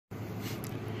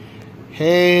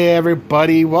Hey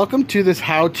everybody, welcome to this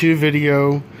how-to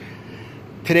video.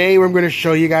 Today we're going to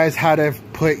show you guys how to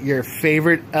put your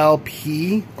favorite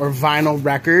LP or vinyl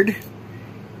record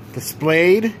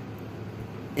displayed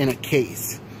in a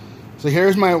case. So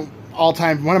here's my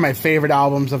one of my favorite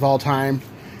albums of all time.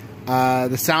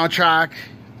 The soundtrack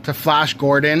to Flash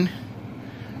Gordon,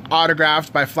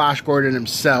 autographed by Flash Gordon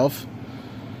himself.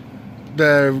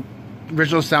 The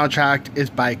original soundtrack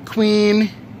is by Queen.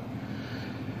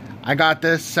 I got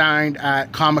this signed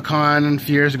at Comic-Con a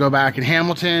few years ago back in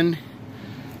Hamilton,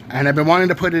 and I've been wanting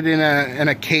to put it in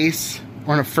a case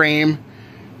or in a frame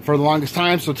for the longest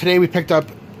time. So today we picked up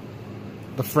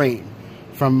the frame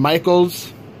from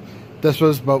Michaels. This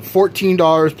was about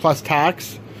 $14 plus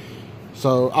tax.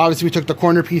 So obviously we took the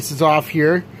corner pieces off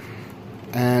here,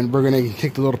 and we're gonna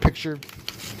take the little picture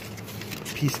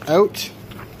piece out.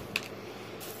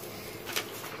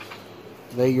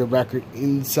 Lay your record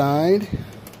inside.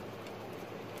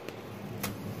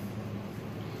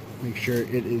 Make sure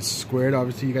it is squared.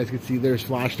 Obviously, you guys can see there's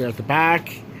Flash there at the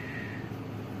back.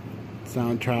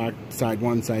 Soundtrack, side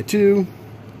 1, side 2.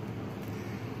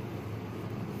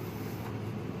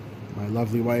 My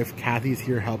lovely wife, Kathy's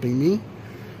here helping me.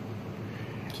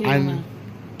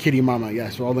 Kitty Mama,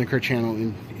 yes. So I'll link her channel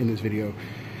in this video.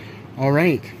 All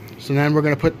right. So then we're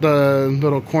going to put the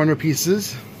little corner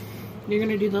pieces. You're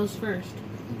going to do those first.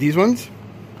 These ones?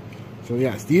 So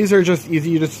yes, these are just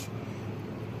easy. You just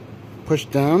push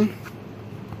down,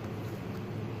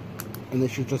 and they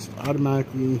should just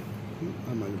automatically.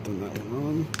 I might have done that one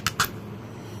wrong.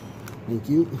 Thank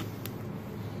you.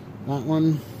 That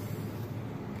one.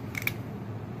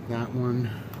 That one.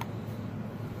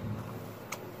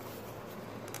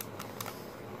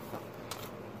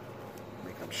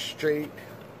 Make them straight.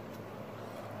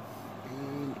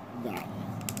 And that one.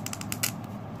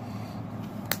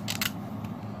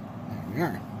 There we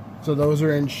are. So those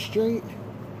are in straight.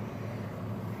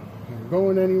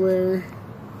 Going anywhere.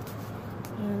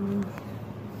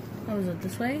 How was it,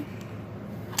 this way?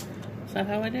 Is that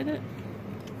how I did it?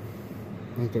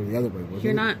 I think go the other way, wasn't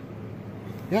You're it? not.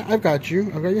 Yeah, I've got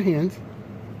you. I've got your hands.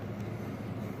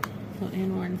 So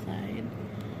in one side.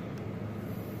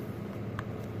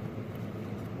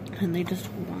 And they just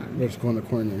hold on. They just go in the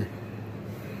corner.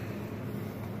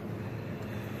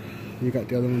 You got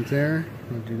the other ones there.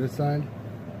 I'll do this side.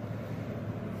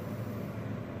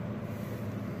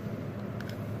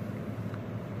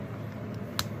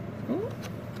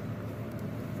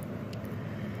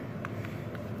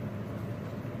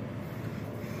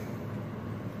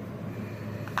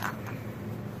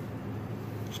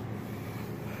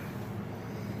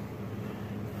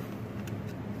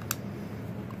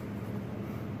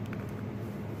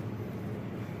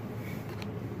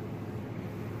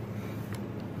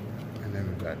 And then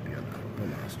we've got the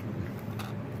last one.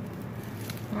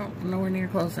 Oh, nowhere near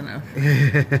close enough.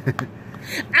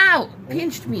 Ow!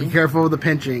 Pinched me. Be careful with the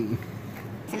pinching.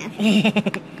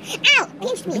 Ow!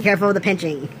 Pinched me. Be careful with the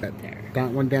pinching. There.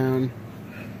 That one down.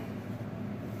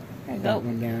 There you That go.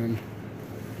 one down.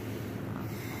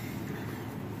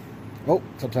 Oh,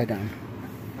 it's upside down.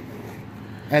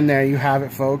 And there you have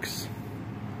it, folks.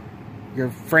 Your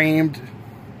framed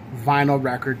vinyl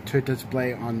record to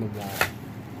display on the wall.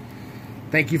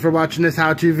 Thank you for watching this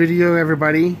how-to video,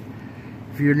 everybody.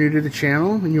 If you're new to the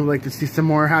channel and you would like to see some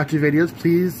more how-to videos,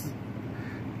 please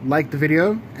like the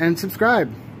video and subscribe.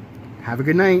 Have a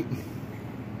good night.